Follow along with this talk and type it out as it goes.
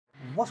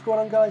What's going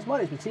on, guys? My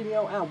name is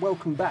Martinio and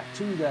welcome back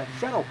to the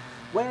channel,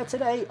 where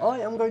today I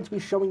am going to be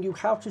showing you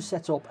how to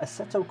set up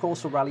Assetto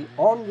Corsa Rally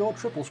on your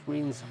triple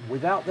screens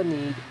without the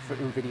need for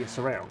Nvidia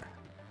Surround.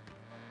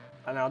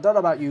 And now, I don't know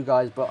about you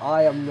guys, but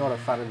I am not a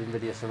fan of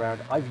Nvidia Surround.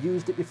 I've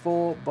used it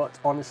before, but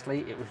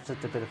honestly it was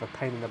just a bit of a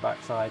pain in the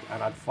backside,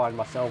 and I'd find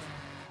myself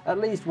at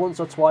least once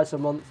or twice a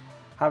month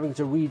having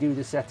to redo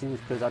the settings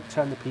because I'd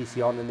turn the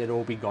PC on and they'd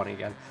all be gone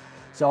again.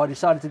 So I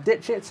decided to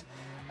ditch it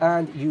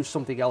and use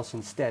something else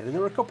instead. And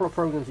there are a couple of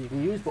programs you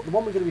can use, but the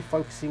one we're going to be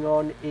focusing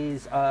on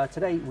is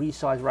today,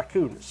 Resize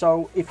Racoon.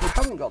 So if you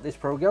haven't got this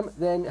program,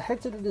 then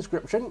head to the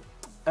description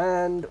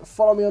and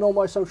follow me on all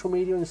my social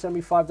media and send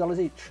me $5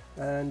 each,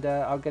 and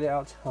I'll get it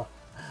out. Oh,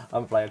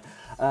 I'm playing.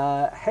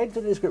 Head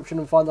to the description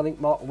and find the link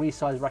marked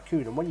Resize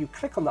Racoon, and when you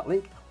click on that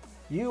link,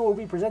 you will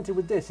be presented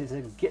with this. It's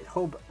a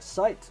GitHub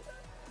site,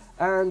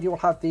 and you'll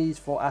have these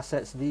for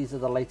assets. These are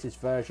the latest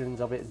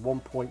versions of it,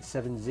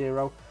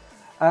 1.70.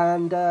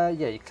 And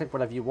yeah, you click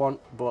whatever you want,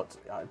 but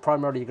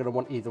primarily you're going to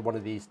want either one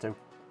of these two.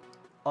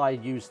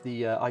 I've used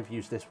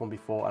this one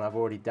before and I've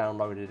already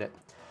downloaded it.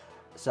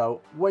 So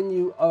when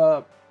you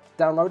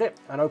download it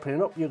and open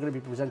it up, you're going to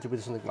be presented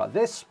with something like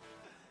this,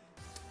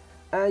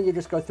 and you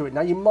just go through it.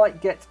 Now you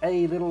might get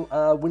a little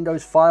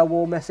Windows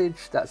firewall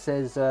message that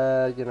says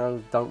you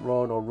know, don't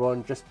run or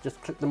run. Just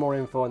click the more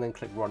info and then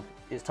click run.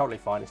 It's totally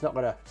fine. It's not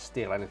going to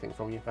steal anything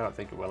from you. I don't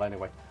think it will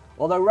anyway.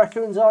 Although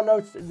raccoons are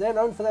known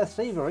for their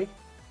thievery.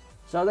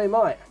 So they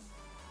might,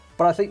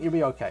 but I think you'll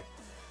be okay.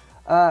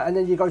 And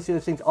then you go through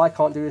the things. I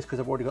can't do this because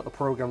I've already got the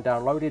program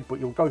downloaded, but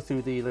you'll go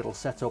through the little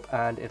setup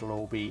and it'll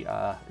all be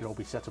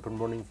set up and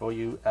running for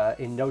you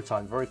in no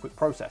time. Very quick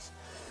process.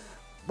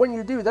 When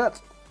you do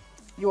that,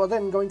 you are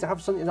then going to have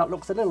something that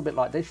looks a little bit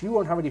like this. You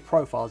won't have any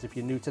profiles if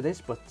you're new to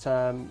this, but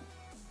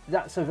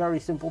that's a very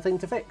simple thing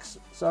to fix.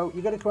 So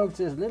you're going to come over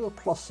to this little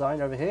plus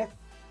sign over here,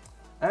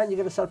 and you're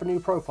going to set up a new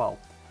profile.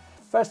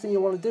 First thing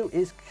you want to do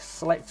is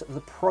select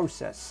the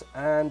process,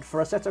 and for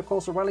Assetto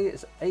Corsa Rally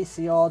it's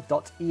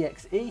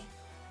acr.exe,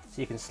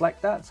 so you can select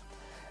that,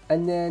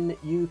 and then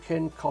you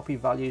can copy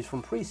values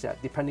from preset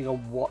depending on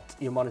what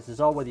your monitors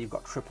are, whether you've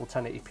got triple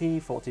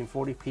 1080p,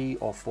 1440p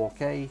or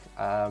 4K.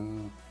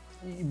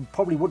 You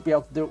probably would be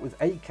able to do it with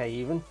 8K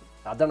even.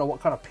 I don't know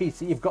what kind of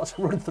PC you've got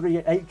to run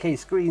 3 8K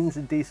screens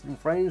in decent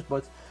frames,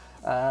 but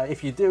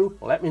if you do,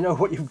 let me know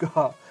what you've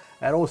got.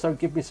 And also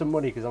give me some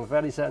money, because I'm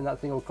fairly certain that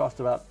thing will cost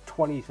about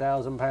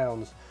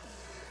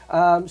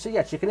 £20,000. So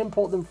yes, you can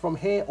import them from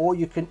here, or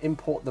you can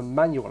import them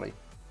manually.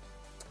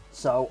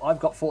 So I've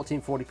got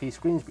 1440p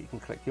screens, but you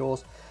can click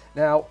yours.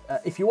 Now,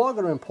 if you are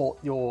going to import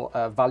your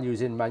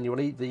values in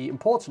manually, the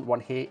important one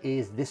here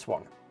is this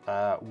one,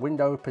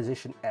 window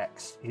position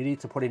X. You need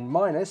to put in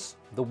minus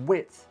the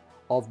width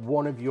of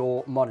one of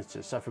your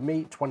monitors. So for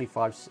me,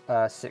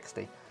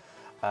 2560.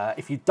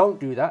 If you don't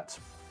do that,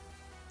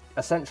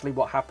 essentially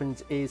what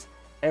happens is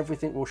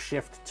everything will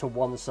shift to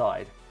one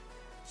side.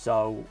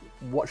 So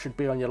what should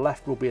be on your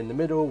left will be in the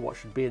middle, what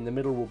should be in the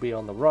middle will be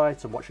on the right,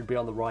 and what should be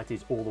on the right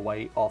is all the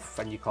way off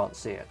and you can't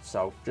see it.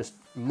 So just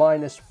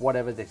minus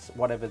whatever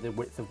the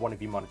width of one of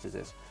your monitors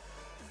is.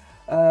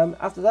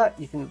 After that,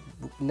 you can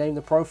name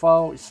the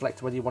profile,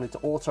 select whether you want it to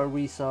auto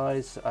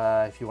resize,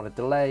 if you want to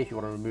delay, if you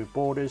want to remove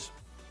borders.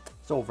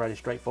 It's all very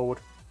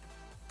straightforward.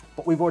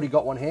 But we've already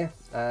got one here,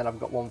 and I've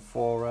got one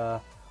for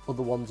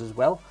other ones as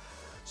well.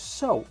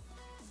 So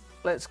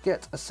let's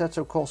get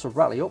Assetto Corsa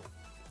Rally up,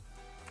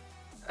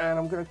 and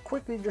I'm going to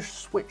quickly just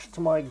switch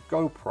to my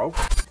GoPro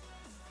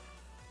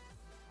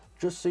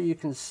just so you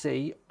can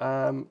see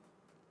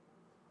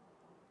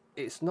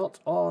it's not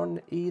on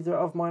either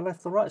of my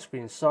left or right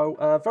screens. So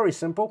very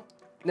simple.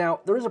 Now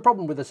there is a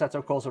problem with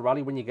Assetto Corsa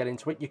Rally when you get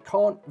into it. You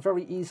can't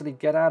very easily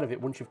get out of it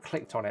once you've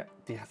clicked on it.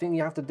 The thing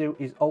you have to do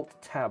is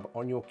Alt-Tab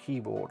on your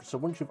keyboard. So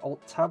once you've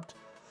Alt-Tabbed,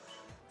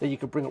 then you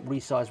can bring up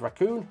Resize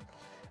Racoon,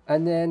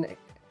 and then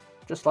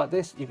just like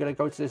this, you're going to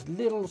go to this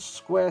little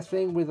square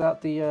thing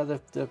without the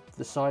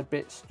side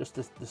bits, just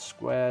the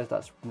squares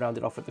that's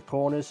rounded off at the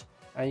corners,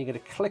 and you're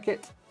going to click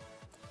it,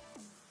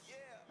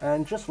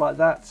 and just like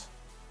that,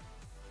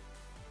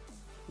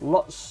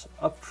 lots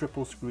of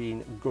triple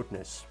screen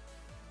goodness.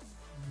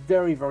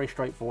 Very, very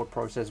straightforward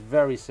process,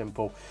 very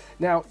simple.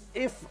 Now,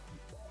 if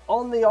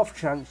on the off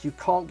chance you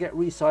can't get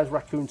Resize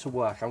Racoon to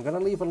work, I'm going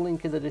to leave a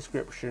link in the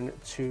description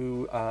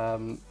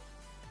to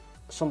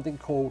something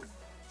called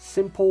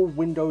Simple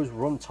Windows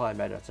Runtime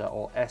Editor,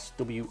 or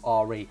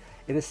SWRE.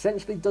 It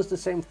essentially does the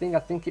same thing. I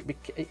think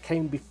it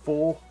came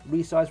before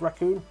Resize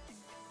Racoon,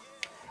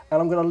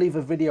 and I'm going to leave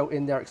a video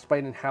in there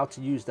explaining how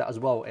to use that as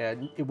well.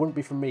 And it wouldn't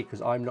be from me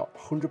because I'm not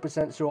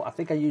 100% sure. I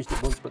think I used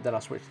it once, but then I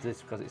switched to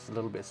this because it's a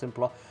little bit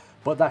simpler.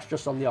 But that's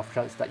just on the off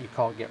chance that you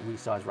can't get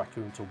Resize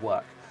Racoon to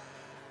work.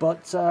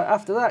 But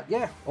after that,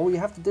 yeah, all you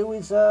have to do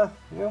is you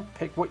know,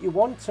 pick what you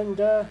want and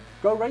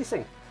go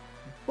racing.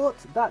 But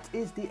that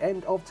is the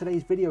end of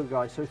today's video,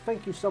 guys. So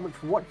thank you so much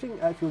for watching.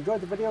 If you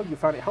enjoyed the video, you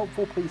found it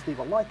helpful, please leave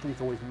a like, and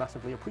it's always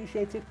massively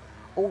appreciated.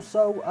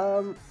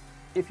 Also,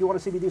 if you want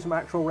to see me do some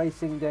actual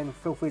racing, then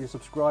feel free to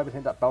subscribe and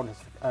hit that bonus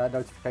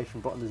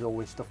notification button. There's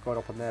always stuff going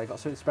up on there. I've got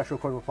something special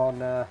coming up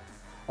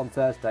on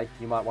Thursday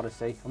you might want to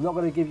see. I'm not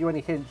going to give you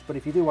any hints, but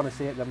if you do want to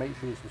see it, then make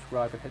sure you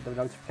subscribe and hit the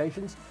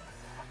notifications.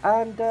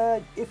 And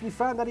if you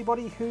found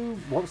anybody who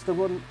wants to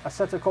run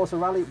Assetto Corsa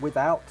Rally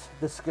without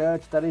the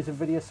scourge that is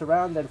Nvidia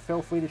Surround, then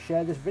feel free to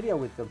share this video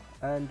with them.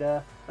 And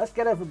let's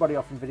get everybody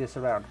off Nvidia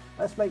Surround.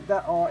 Let's make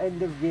that our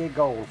end of year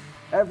goal.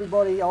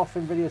 Everybody off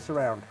Nvidia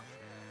Surround.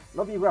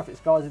 Love your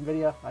graphics cards,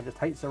 Nvidia. I just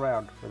hate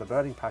Surround with a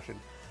burning passion.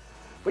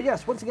 But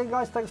yes, once again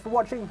guys, thanks for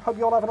watching. Hope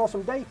you all have an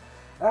awesome day.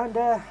 And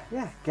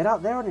yeah, get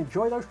out there and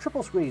enjoy those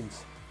triple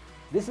screens.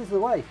 This is the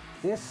way.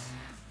 This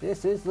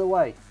is the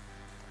way.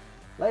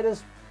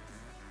 Laters.